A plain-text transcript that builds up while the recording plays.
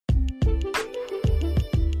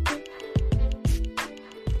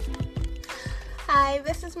Hi,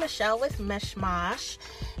 this is Michelle with Mishmash,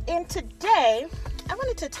 and today I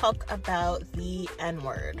wanted to talk about the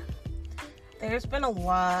N-word. There's been a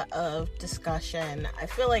lot of discussion. I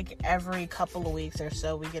feel like every couple of weeks or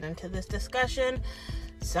so we get into this discussion.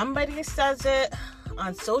 Somebody says it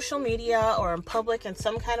on social media or in public in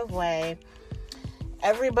some kind of way.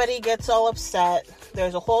 Everybody gets all upset.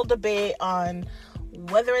 There's a whole debate on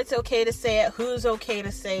whether it's okay to say it, who's okay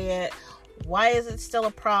to say it, why is it still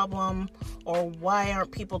a problem, or why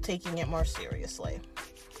aren't people taking it more seriously?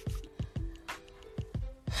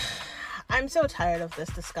 I'm so tired of this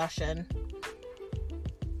discussion.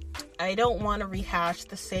 I don't want to rehash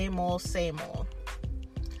the same old.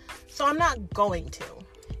 So I'm not going to.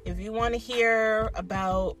 If you want to hear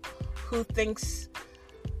about who thinks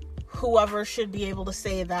whoever should be able to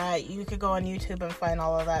say that, you could go on YouTube and find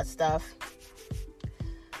all of that stuff.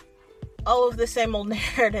 All of the same old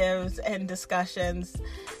narratives and discussions,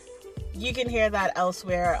 you can hear that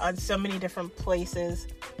elsewhere on so many different places.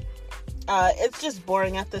 It's just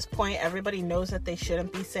boring at this point. Everybody knows that they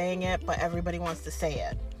shouldn't be saying it, but everybody wants to say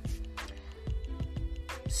it.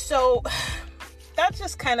 So that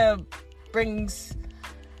just kind of brings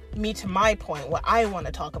me to my point, what I want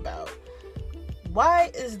to talk about.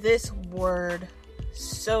 Why is this word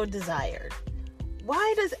so desired?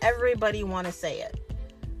 Why does everybody want to say it?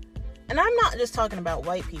 And I'm not just talking about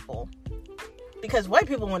white people, because white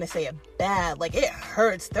people want to say it bad. Like, it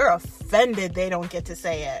hurts. They're offended they don't get to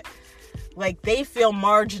say it. Like, they feel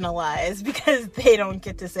marginalized because they don't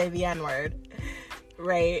get to say the N-word,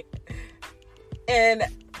 right? And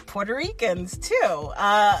Puerto Ricans, too.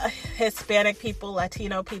 Hispanic people,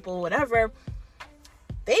 Latino people, whatever.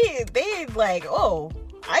 They like, oh,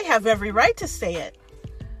 I have every right to say it.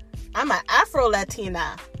 I'm an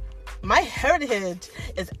Afro-Latina. My heritage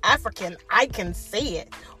is African. I can say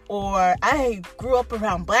it. Or I grew up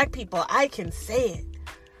around black people. I can say it.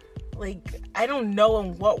 Like, I don't know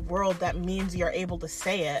in what world that means you're able to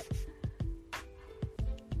say it.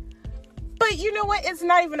 But you know what? It's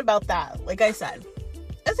not even about that. Like I said,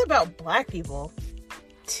 it's about black people,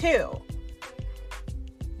 too.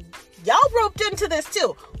 Y'all roped into this,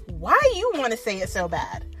 too. Why you want to say it so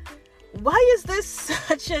bad? Why is this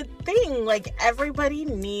such a thing? Like, everybody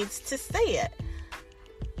needs to say it.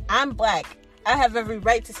 I'm black. I have every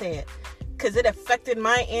right to say it because it affected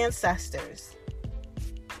my ancestors.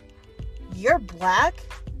 You're black.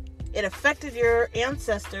 It affected your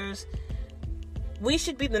ancestors. We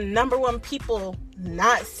should be the number one people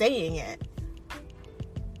not saying it.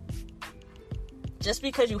 Just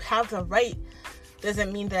because you have the right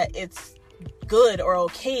doesn't mean that it's good or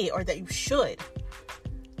okay or that you should.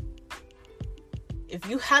 If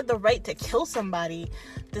you had the right to kill somebody,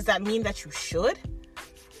 does that mean that you should?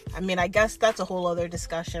 I mean, I guess that's a whole other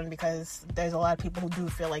discussion because there's a lot of people who do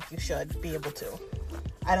feel like you should be able to.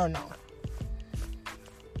 I don't know.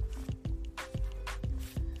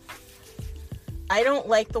 I don't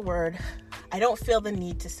like the word. I don't feel the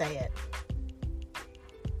need to say it.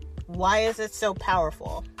 Why is it so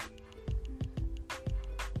powerful?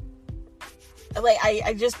 Like,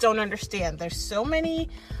 I just don't understand. There's so many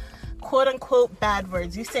quote-unquote bad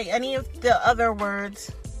words. You say any of the other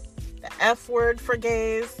words, the F word for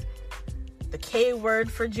gays, the K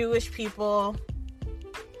word for Jewish people,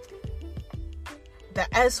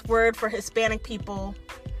 the S word for Hispanic people,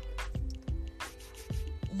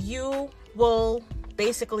 you will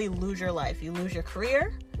basically lose your life. You lose your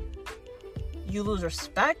career. You lose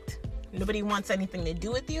respect. Nobody wants anything to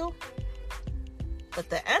do with you. But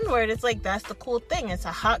the N-word, it's like, that's the cool thing. It's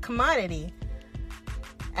a hot commodity.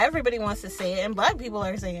 Everybody wants to say it, and black people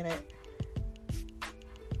are saying it.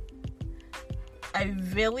 I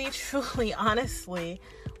really, truly, honestly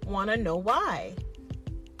want to know why.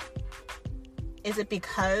 Is it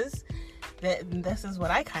because this is what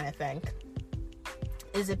I kind of think.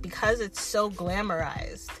 Is it because it's so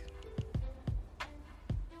glamorized?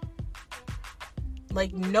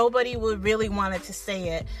 Like, nobody would really want it to say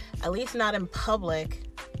it, at least not in public,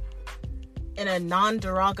 in a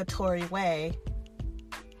non-derogatory way,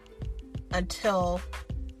 until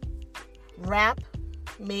rap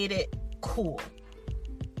made it cool.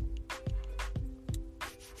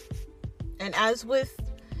 And as with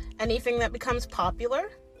anything that becomes popular,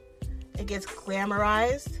 it gets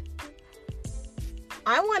glamorized.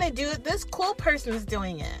 I want to do it. This cool person's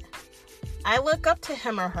doing it. I look up to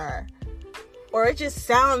him or her. Or it just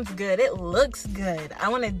sounds good. It looks good. I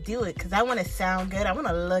want to do it because I want to sound good. I want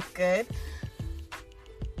to look good.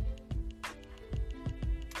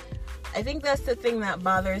 I think that's the thing that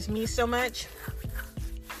bothers me so much.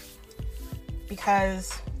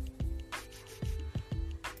 Because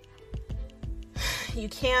you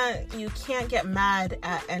can't get mad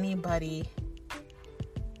at anybody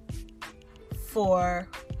for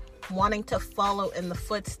wanting to follow in the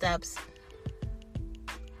footsteps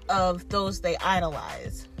of those they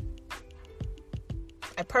idolize.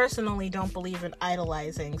 I personally don't believe in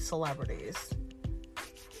idolizing celebrities.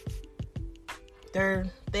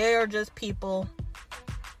 They're just people,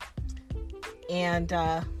 and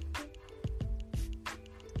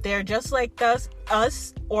they're just like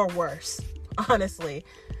us or worse. Honestly,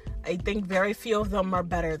 I think very few of them are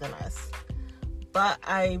better than us. But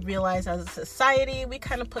I realize as a society, we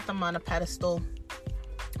kind of put them on a pedestal.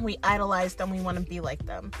 We idolize them. We want to be like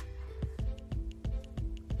them.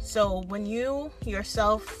 So when you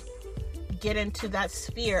yourself get into that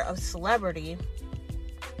sphere of celebrity,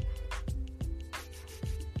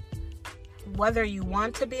 whether you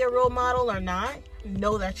want to be a role model or not,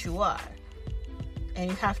 know that you are. And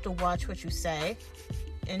you have to watch what you say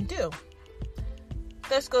and do.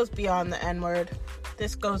 This goes beyond the N-word.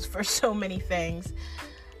 This goes for so many things.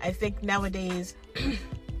 I think nowadays,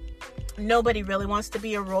 nobody really wants to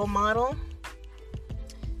be a role model.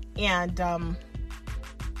 And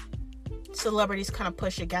celebrities kind of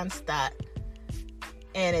push against that.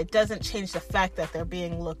 And it doesn't change the fact that they're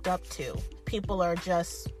being looked up to. People are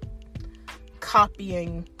just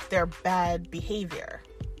copying their bad behavior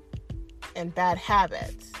and bad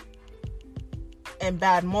habits and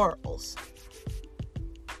bad morals.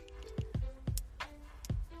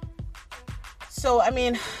 So, I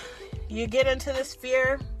mean, you get into this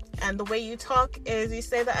sphere, and the way you talk is you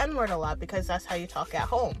say the N-word a lot because that's how you talk at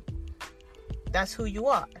home. That's who you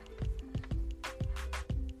are.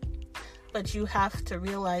 But you have to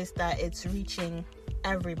realize that it's reaching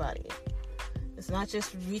everybody. It's not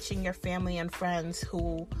just reaching your family and friends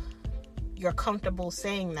who you're comfortable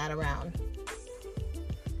saying that around.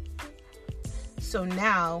 So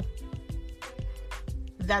now,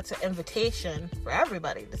 that's an invitation for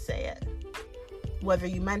everybody to say it, whether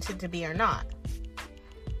you meant it to be or not.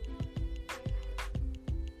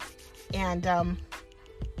 And,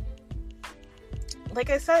 like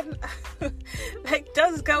I said, that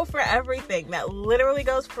does go for everything. That literally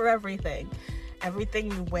goes for everything.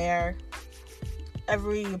 Everything you wear,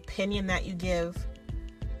 every opinion that you give,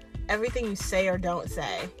 everything you say or don't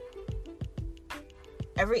say,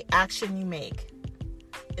 every action you make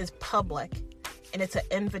is public, and it's an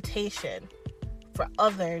invitation for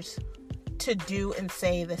others to do and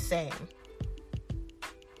say the same.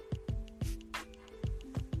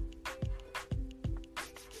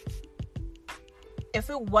 If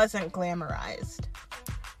it wasn't glamorized,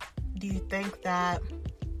 do you think that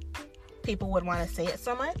people would want to say it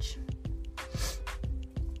so much?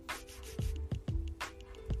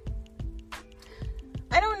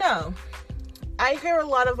 I don't know. I hear a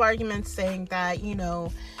lot of arguments saying that, you know,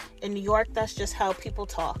 in New York, that's just how people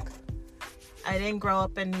talk. I didn't grow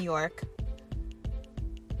up in New York.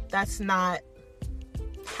 That's not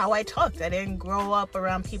how I talked. I didn't grow up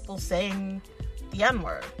around people saying the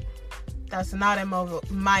N-word. That's not in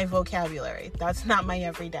my vocabulary. That's not my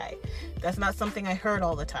everyday. That's not something I heard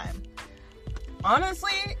all the time.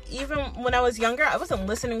 Honestly, even when I was younger, I wasn't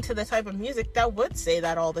listening to the type of music that would say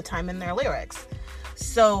that all the time in their lyrics.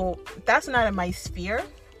 So that's not in my sphere.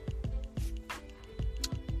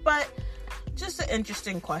 But just an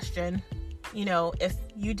interesting question. You know, if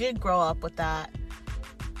you did grow up with that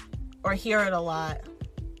or hear it a lot,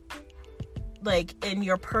 like in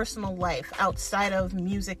your personal life outside of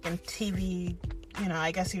music and TV, you know,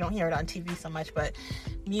 I guess you don't hear it on TV so much, but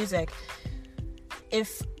music,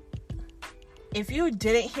 if you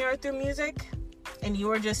didn't hear it through music and you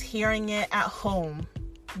were just hearing it at home,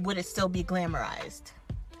 would it still be glamorized?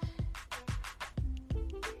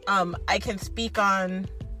 I can speak on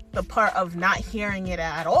the part of not hearing it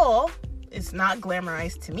at all. It's not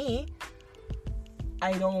glamorized to me.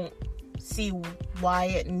 I don't see why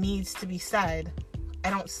it needs to be said. I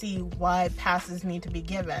don't see why passes need to be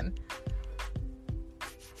given.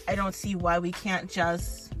 I don't see why we can't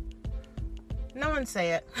just... No one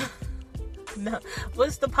say it. No.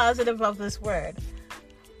 What's the positive of this word?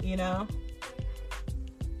 You know?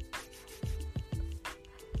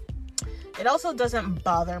 It also doesn't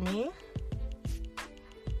bother me.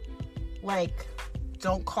 Like,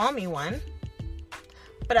 don't call me one.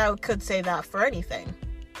 But I could say that for anything.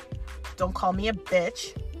 Don't call me a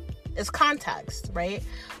bitch. It's context, right?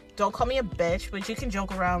 Don't call me a bitch, but you can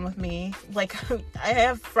joke around with me. Like, I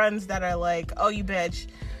have friends that are like, oh, you bitch.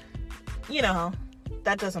 You know,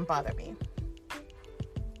 that doesn't bother me.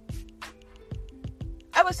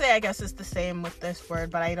 I would say, I guess it's the same with this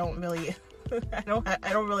word, but I don't really, I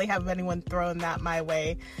don't really have anyone throwing that my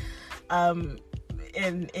way,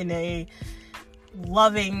 in a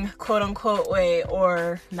loving, quote unquote, way,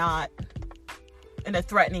 or not in a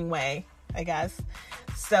threatening way, I guess.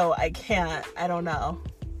 So I don't know.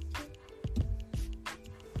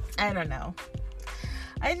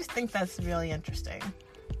 I just think that's really interesting.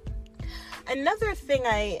 Another thing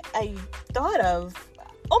I thought of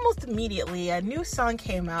almost immediately, a new song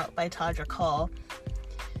came out by Todrick Hall.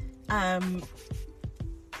 I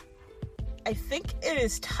think it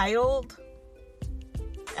is titled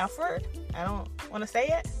F-word. I don't want to say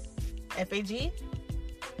it. F-A-G.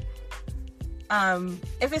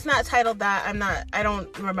 If it's not titled that, I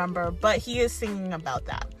don't remember, but he is singing about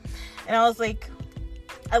that. And I was like,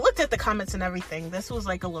 I looked at the comments and everything. This was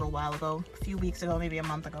like a little while ago, a few weeks ago, maybe a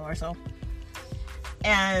month ago or so.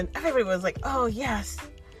 And everybody was like, oh yes,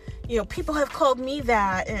 people have called me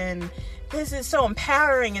that, and this is so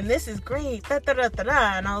empowering, and this is great,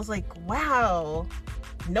 da-da-da-da-da. And I was like, wow,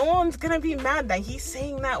 no one's gonna be mad that he's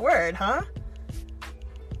saying that word, huh?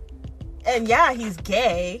 And yeah, he's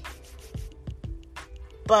gay,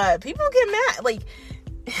 but people get mad. Like,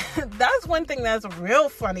 that's one thing that's real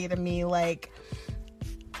funny to me. Like,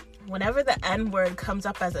 whenever the N-word comes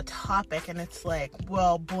up as a topic, and it's like,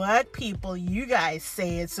 well, black people, you guys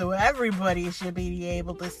say it, so everybody should be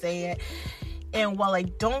able to say it. And while I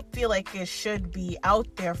don't feel like it should be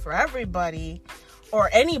out there for everybody, or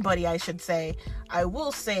anybody, I should say, I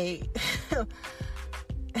will say,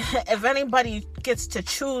 if anybody gets to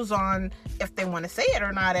choose on if they want to say it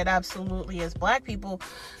or not, it absolutely is black people.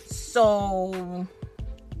 So,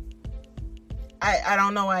 I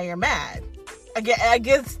don't know why you're mad. I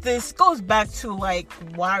guess this goes back to, like,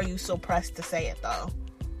 why are you so pressed to say it, though?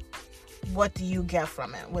 What do you get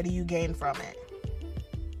from it? What do you gain from it?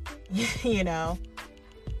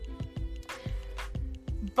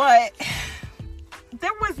 But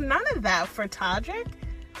there was none of that for Todrick.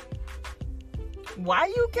 Why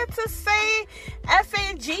you get to say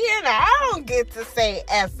F-A-G and I don't get to say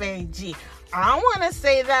F-A-G? I want to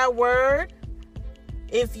say that word.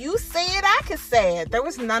 If you say it, I can say it. There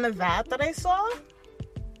was none of that I saw,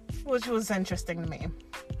 which was interesting to me.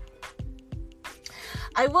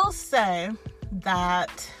 I will say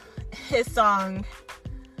that his song,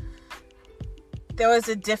 there was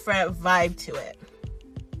a different vibe to it.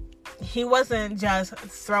 He wasn't just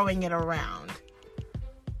throwing it around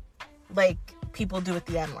like people do with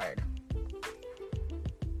the N-word.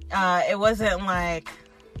 It wasn't like,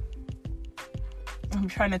 I'm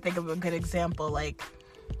trying to think of a good example, like,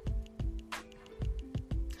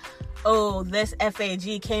 oh, this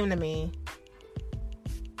F-A-G came to me,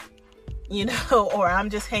 or I'm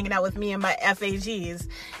just hanging out with me and my F-A-Gs.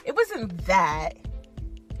 It wasn't that,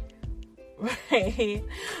 right?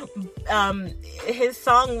 His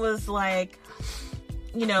song was like,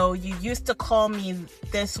 you used to call me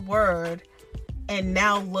this word, and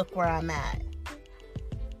now look where I'm at.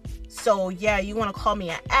 So, yeah, you want to call me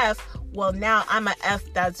an F? Well, now I'm an F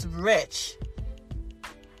that's rich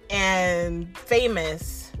and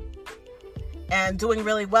famous and doing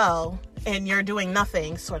really well, and you're doing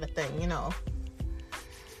nothing, sort of thing,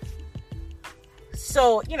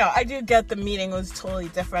 So, I do get the meaning was totally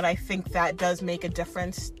different. I think that does make a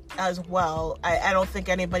difference as well. I don't think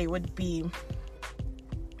anybody would be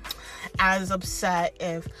as upset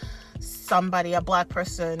if somebody, a black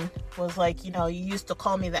person, was like, you used to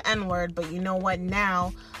call me the N-word, but you know what,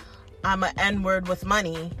 now I'm an N-word with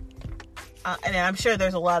money. And I'm sure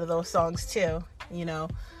there's a lot of those songs too,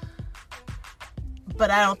 But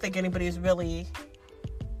I don't think anybody's really,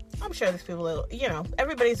 I'm sure there's people that,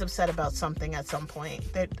 everybody's upset about something at some point.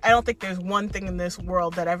 I don't think there's one thing in this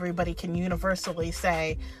world that everybody can universally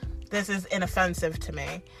say, this is inoffensive to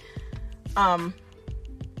me.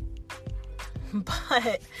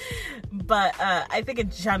 But I think in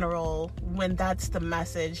general, when that's the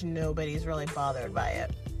message, nobody's really bothered by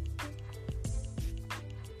it.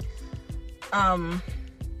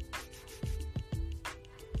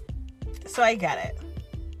 So I get it.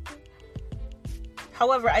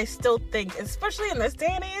 However, I still think, especially in this day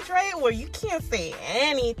and age, right, where you can't say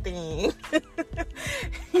anything.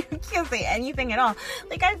 You can't say anything at all.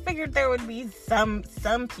 Like, I figured there would be some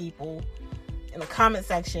people in the comment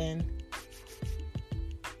section.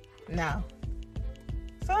 No.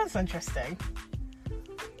 So that's interesting.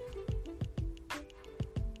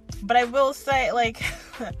 But I will say, like,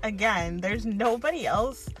 again, there's nobody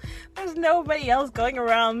else going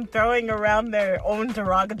around throwing around their own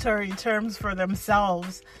derogatory terms for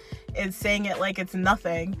themselves and saying it like it's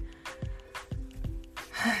nothing.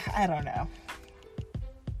 I don't know.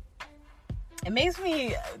 It makes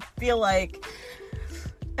me feel like,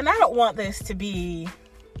 and I don't want this to be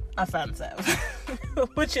offensive.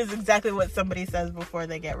 which is exactly what somebody says before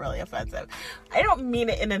they get really offensive. I don't mean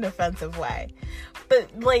it in an offensive way, but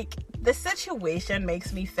like the situation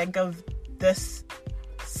makes me think of this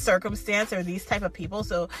circumstance or these type of people.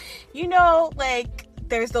 So, you know, like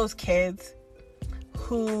there's those kids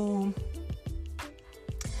who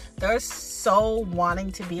they're so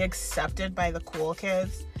wanting to be accepted by the cool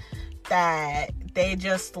kids that they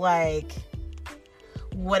just like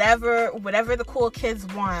whatever the cool kids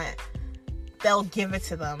want, they'll give it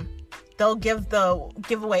to them. They'll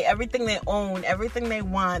give away everything they own, everything they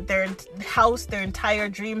want, their house, their entire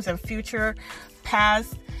dreams and future,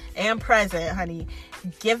 past and present, honey.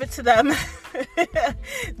 Give it to them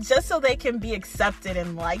just so they can be accepted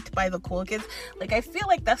and liked by the cool kids. Like, I feel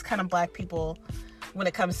like that's kind of black people when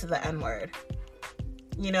it comes to the N-word.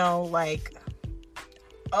 You know, like,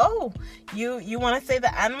 oh, you want to say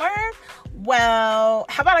the N-word? Well,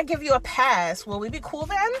 how about I give you a pass? Will we be cool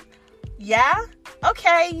then? Yeah?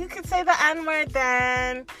 Okay, you can say the N-word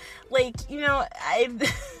then. Like, you know, I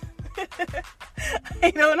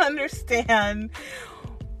don't understand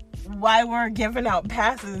why we're giving out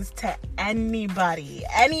passes to anybody.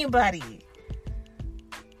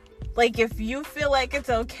 Like, if you feel like it's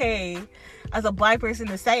okay as a black person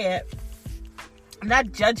to say it, I'm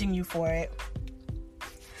not judging you for it.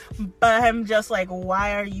 But I'm just like,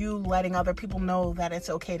 why are you letting other people know that it's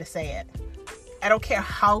okay to say it? I don't care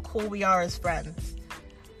how cool we are as friends.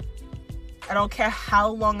 I don't care how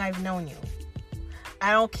long I've known you.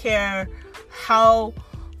 I don't care how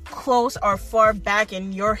close or far back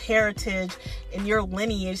in your heritage, in your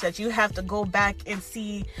lineage, that you have to go back and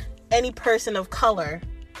see any person of color.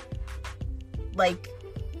 Like,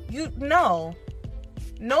 you don't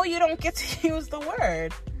get to use the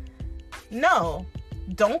word. No.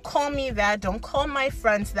 Don't call me that. Don't call my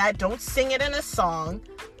friends that. Don't sing it in a song.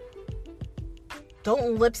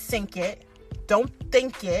 Don't lip sync it. Don't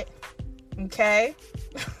think it. Okay?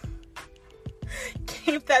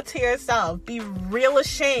 Keep that to yourself. Be real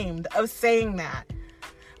ashamed of saying that.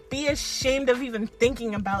 Be ashamed of even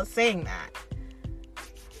thinking about saying that.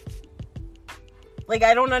 Like,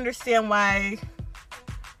 I don't understand why,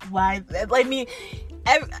 like, me,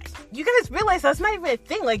 you guys realize that's not even a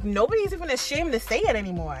thing. Like, nobody's even ashamed to say it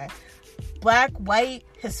anymore. Black, white,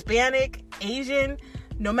 Hispanic, Asian,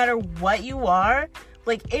 no matter what you are,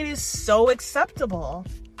 like, it is so acceptable.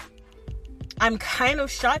 I'm kind of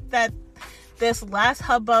shocked that this last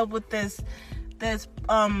hubbub with this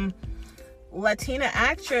Latina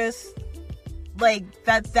actress, like,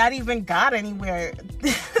 that even got anywhere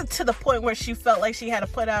to the point where she felt like she had to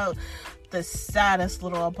put out the saddest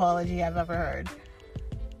little apology I've ever heard.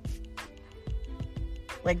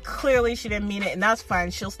 Like, clearly she didn't mean it, and that's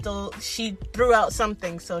fine. She threw out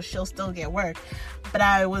something, so she'll still get work. But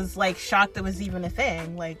I was, like, shocked it was even a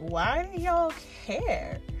thing. Like, why do y'all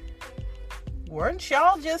care? Weren't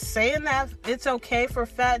y'all just saying that it's okay for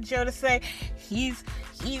Fat Joe to say he's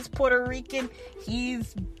Puerto Rican,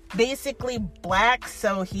 he's basically black,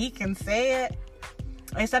 so he can say it?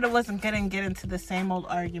 I said it wasn't gonna get into the same old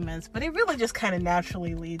arguments, but it really just kind of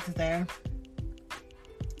naturally leads there.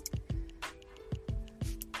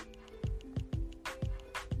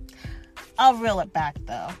 I'll reel it back,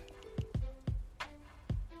 though.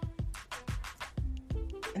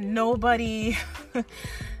 Nobody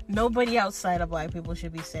outside of black people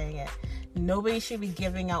should be saying it. Nobody should be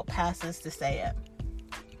giving out passes to say it.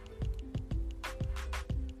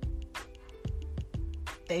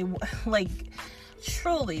 They, like,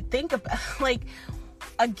 truly think about, like,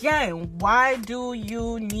 again, why do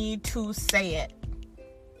you need to say it?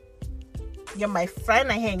 You're my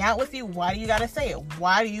friend, I hang out with you, why do you gotta say it?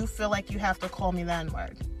 Why do you feel like you have to call me the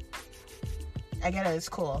N-word? I get it, it's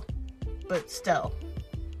cool, but still.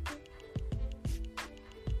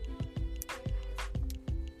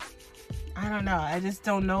 I don't know, I just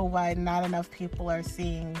don't know why not enough people are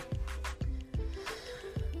seeing,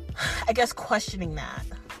 I guess, questioning that.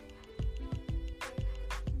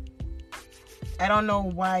 I don't know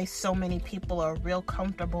why so many people are real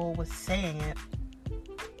comfortable with saying it.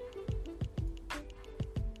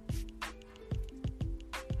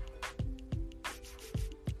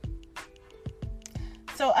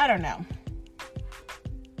 So, I don't know.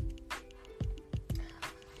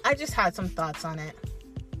 I just had some thoughts on it.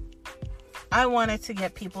 I wanted to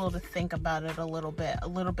get people to think about it a little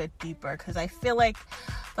bit deeper, because I feel like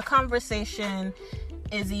the conversation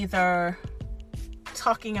is either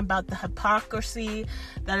talking about the hypocrisy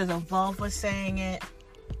that is involved with saying it,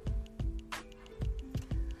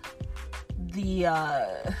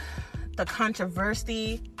 the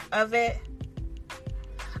controversy of it.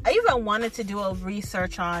 I even wanted to do a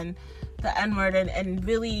research on the N-word and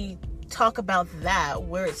really talk about that,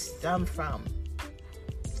 where it stemmed from,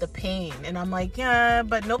 the pain. And I'm like, yeah,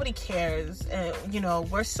 but nobody cares. And, you know,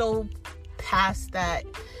 we're so past that,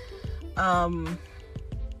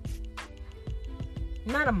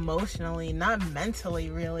 not emotionally, not mentally,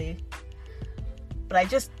 really. But I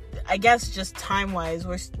guess just time-wise,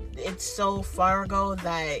 it's so far ago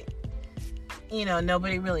that, you know,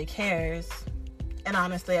 nobody really cares. And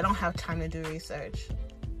honestly, I don't have time to do research.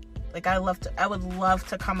 Like, I would love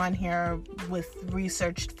to come on here with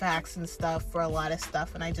researched facts and stuff for a lot of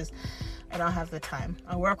stuff, and I don't have the time.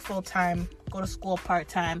 I work full-time, go to school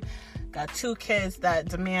part-time, got 2 kids that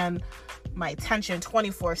demand my attention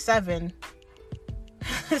 24/7.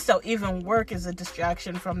 So even work is a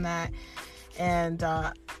distraction from that. And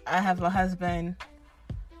I have a husband,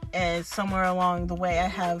 and somewhere along the way I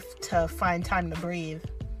have to find time to breathe.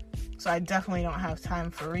 So I definitely don't have time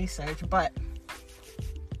for research, but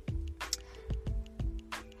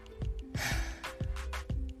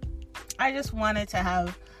I just wanted to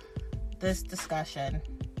have this discussion,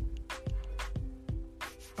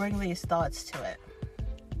 bring these thoughts to it.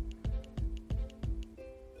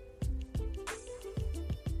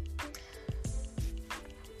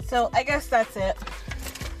 So I guess that's it.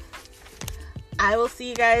 I will see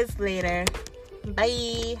you guys later.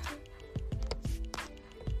 Bye.